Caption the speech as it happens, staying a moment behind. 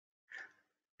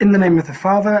In the name of the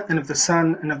Father, and of the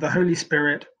Son, and of the Holy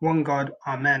Spirit, one God,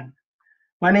 Amen.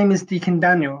 My name is Deacon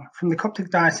Daniel from the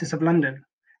Coptic Diocese of London,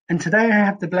 and today I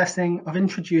have the blessing of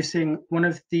introducing one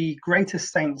of the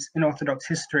greatest saints in Orthodox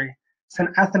history, St.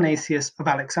 Athanasius of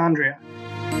Alexandria.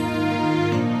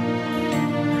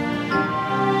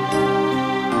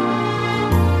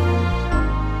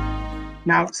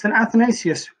 Now, St.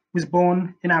 Athanasius was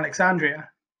born in Alexandria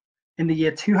in the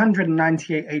year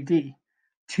 298 AD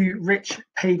to rich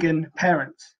pagan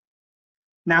parents.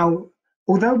 Now,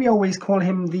 although we always call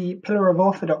him the pillar of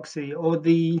orthodoxy or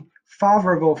the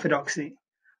father of orthodoxy,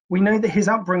 we know that his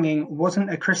upbringing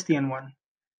wasn't a Christian one.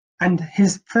 And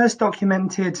his first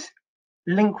documented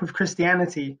link with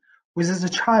Christianity was as a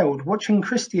child watching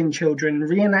Christian children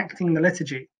reenacting the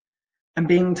liturgy and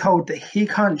being told that he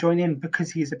can't join in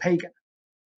because he's a pagan.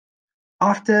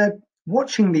 After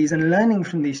watching these and learning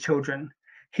from these children,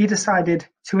 he decided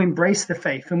to embrace the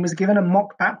faith and was given a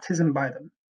mock baptism by them,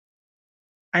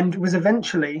 and was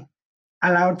eventually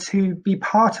allowed to be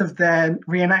part of their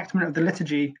reenactment of the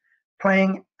liturgy,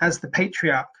 playing as the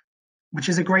patriarch, which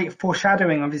is a great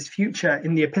foreshadowing of his future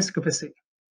in the episcopacy.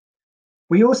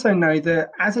 We also know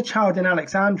that as a child in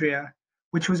Alexandria,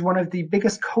 which was one of the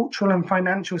biggest cultural and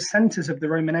financial centers of the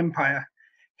Roman Empire,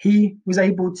 he was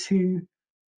able to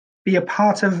be a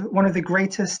part of one of the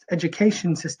greatest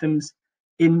education systems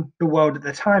in the world at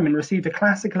the time and receive a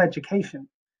classical education,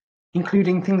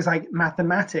 including things like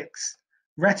mathematics,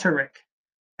 rhetoric,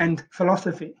 and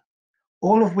philosophy,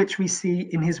 all of which we see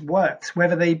in his works,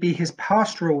 whether they be his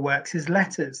pastoral works, his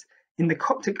letters in the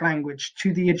Coptic language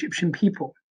to the Egyptian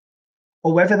people,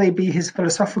 or whether they be his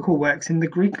philosophical works in the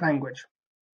Greek language.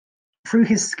 Through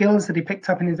his skills that he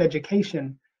picked up in his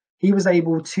education, he was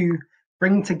able to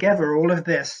bring together all of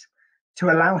this to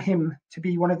allow him to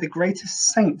be one of the greatest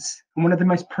saints and one of the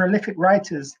most prolific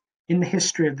writers in the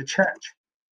history of the church.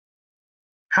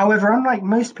 However, unlike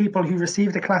most people who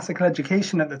received a classical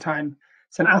education at the time,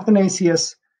 St.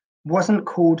 Athanasius wasn't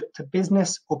called to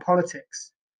business or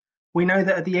politics. We know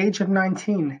that at the age of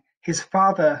 19, his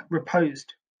father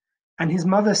reposed, and his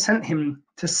mother sent him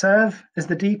to serve as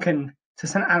the deacon to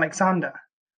St. Alexander,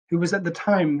 who was at the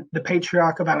time the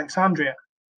Patriarch of Alexandria.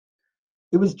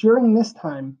 It was during this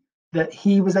time that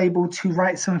he was able to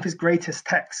write some of his greatest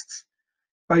texts,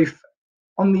 both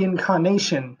on the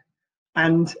incarnation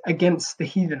and against the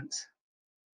heathens.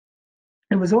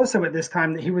 It was also at this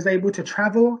time that he was able to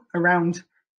travel around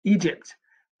Egypt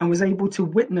and was able to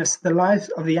witness the lives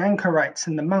of the anchorites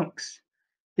and the monks,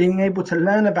 being able to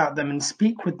learn about them and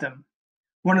speak with them.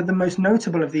 One of the most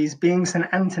notable of these being St.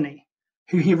 Anthony,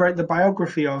 who he wrote the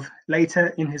biography of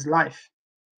later in his life.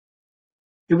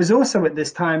 It was also at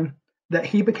this time that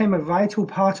he became a vital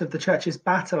part of the church's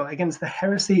battle against the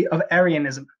heresy of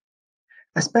Arianism,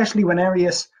 especially when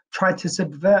Arius tried to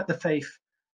subvert the faith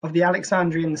of the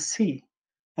Alexandrian See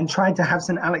and tried to have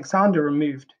St. Alexander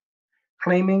removed,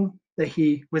 claiming that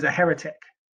he was a heretic.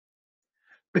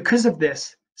 Because of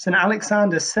this, St.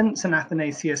 Alexander sent St.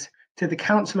 Athanasius to the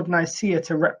Council of Nicaea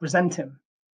to represent him,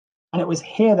 and it was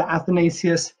here that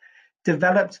Athanasius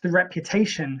developed the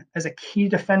reputation as a key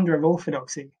defender of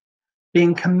orthodoxy,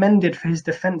 being commended for his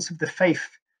defense of the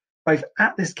faith, both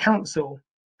at this council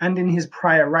and in his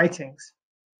prior writings.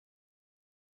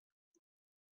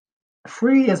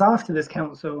 3 years after this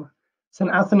council,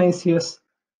 St. Athanasius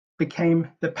became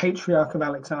the Patriarch of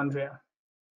Alexandria.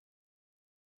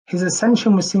 His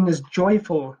ascension was seen as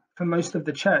joyful for most of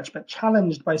the church, but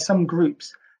challenged by some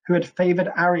groups who had favored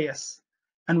Arius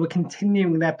and were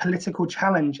continuing their political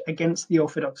challenge against the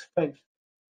Orthodox faith.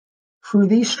 Through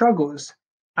these struggles,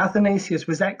 Athanasius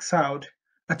was exiled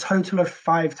a total of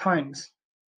 5 times.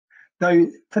 Though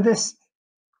for this,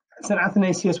 St.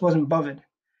 Athanasius wasn't bothered.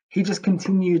 He just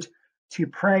continued to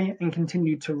pray and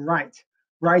continued to write,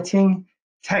 writing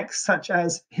texts such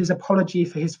as his apology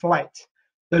for his flight,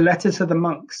 the letter to the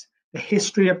monks, the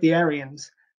history of the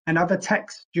Arians, and other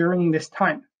texts during this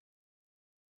time.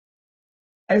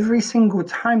 Every single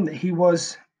time that he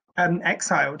was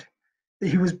exiled, that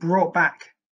he was brought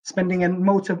back, spending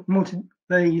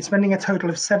a total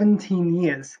of 17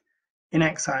 years in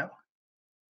exile.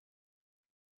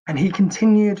 And he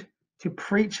continued to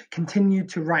preach, continued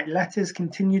to write letters,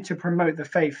 continued to promote the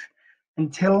faith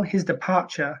until his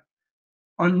departure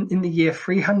in the year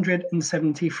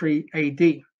 373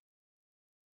 AD.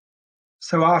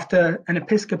 So after an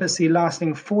episcopacy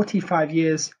lasting 45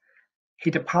 years,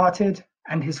 he departed,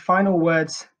 and his final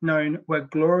words known were,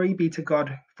 "Glory be to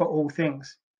God for all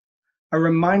things," a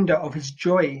reminder of his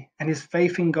joy and his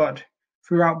faith in God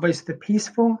throughout both the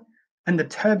peaceful and the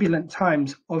turbulent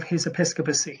times of his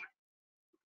episcopacy.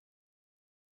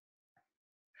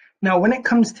 Now, when it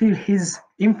comes to his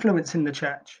influence in the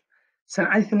church, St.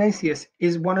 Athanasius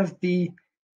is one of the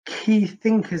key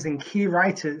thinkers and key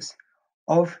writers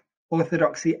of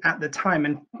orthodoxy at the time,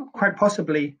 and quite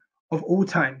possibly of all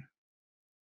time.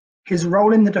 His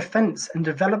role in the defense and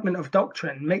development of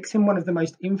doctrine makes him one of the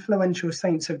most influential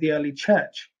saints of the early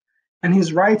church, and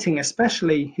his writing,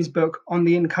 especially his book on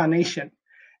the Incarnation,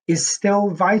 is still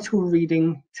vital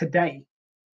reading today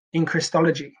in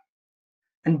Christology,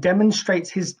 and demonstrates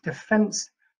his defense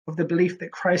of the belief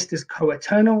that Christ is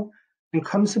co-eternal and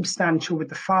consubstantial with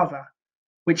the Father,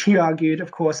 which he argued,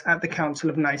 of course, at the Council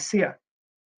of Nicaea.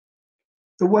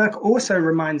 The work also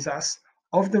reminds us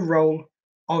of the role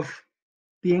of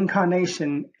the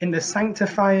Incarnation in the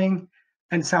sanctifying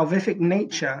and salvific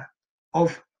nature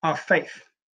of our faith.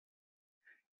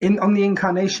 On the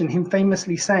Incarnation, him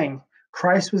famously saying,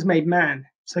 "Christ was made man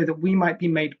so that we might be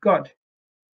made God,"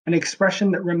 an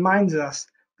expression that reminds us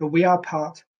that we are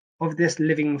part of this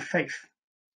living faith.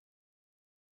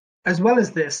 As well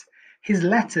as this, his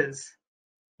letters,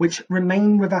 which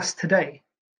remain with us today,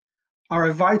 are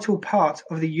a vital part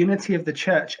of the unity of the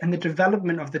church and the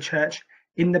development of the church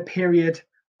in the period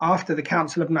after the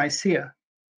Council of Nicaea.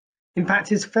 In fact,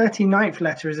 his 39th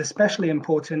letter is especially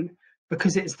important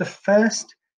because it's the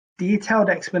first detailed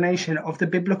explanation of the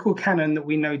biblical canon that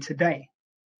we know today,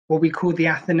 what we call the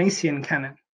Athanasian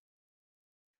canon.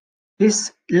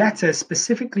 This letter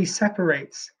specifically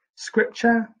separates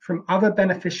scripture from other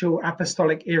beneficial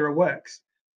apostolic era works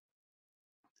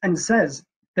and says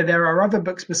that there are other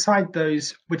books beside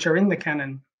those which are in the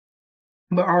canon,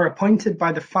 but are appointed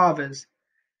by the fathers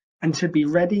and should be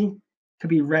ready to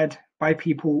be read by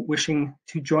people wishing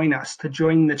to join us, to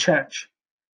join the church.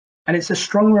 And it's a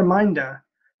strong reminder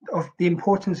of the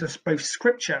importance of both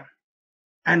scripture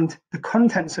and the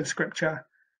contents of scripture,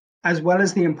 as well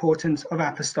as the importance of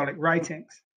apostolic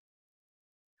writings.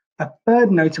 A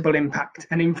third notable impact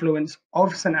and influence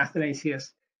of St.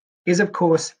 Athanasius is, of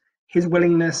course, his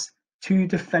willingness to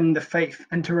defend the faith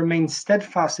and to remain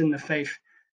steadfast in the faith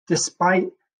despite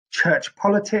church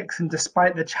politics and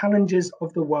despite the challenges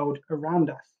of the world around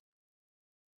us.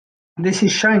 This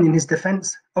is shown in his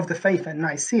defense of the faith at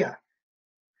Nicaea,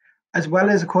 as well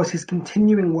as, of course, his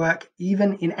continuing work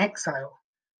even in exile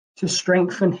to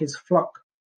strengthen his flock.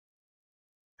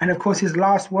 And of course, his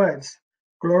last words,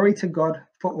 "Glory to God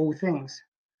for all things,"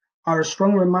 are a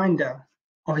strong reminder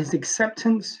of his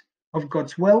acceptance of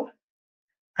God's will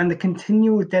and the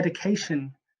continual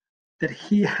dedication that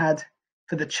he had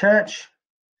for the church,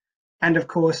 and of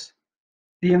course,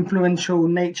 the influential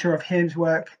nature of his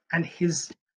work and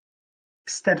his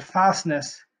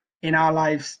steadfastness in our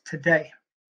lives today.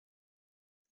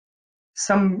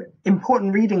 Some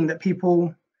important reading that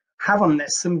people have on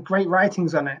this, some great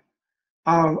writings on it,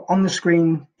 are on the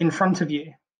screen in front of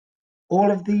you.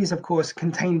 All of these, of course,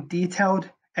 contain detailed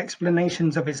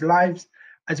explanations of his lives,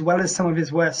 as well as some of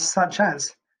his works, such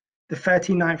as the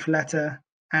 39th letter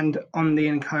and on the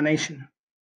Incarnation.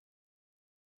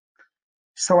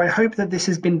 So I hope that this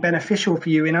has been beneficial for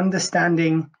you in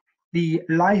understanding the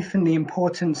life and the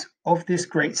importance of this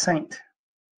great saint.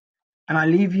 And I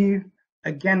leave you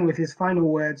again with his final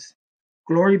words,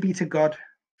 "Glory be to God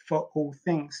for all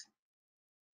things."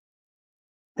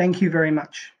 Thank you very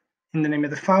much. In the name of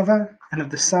the Father, and of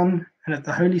the Son, and of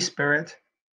the Holy Spirit,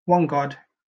 one God.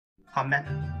 Amen.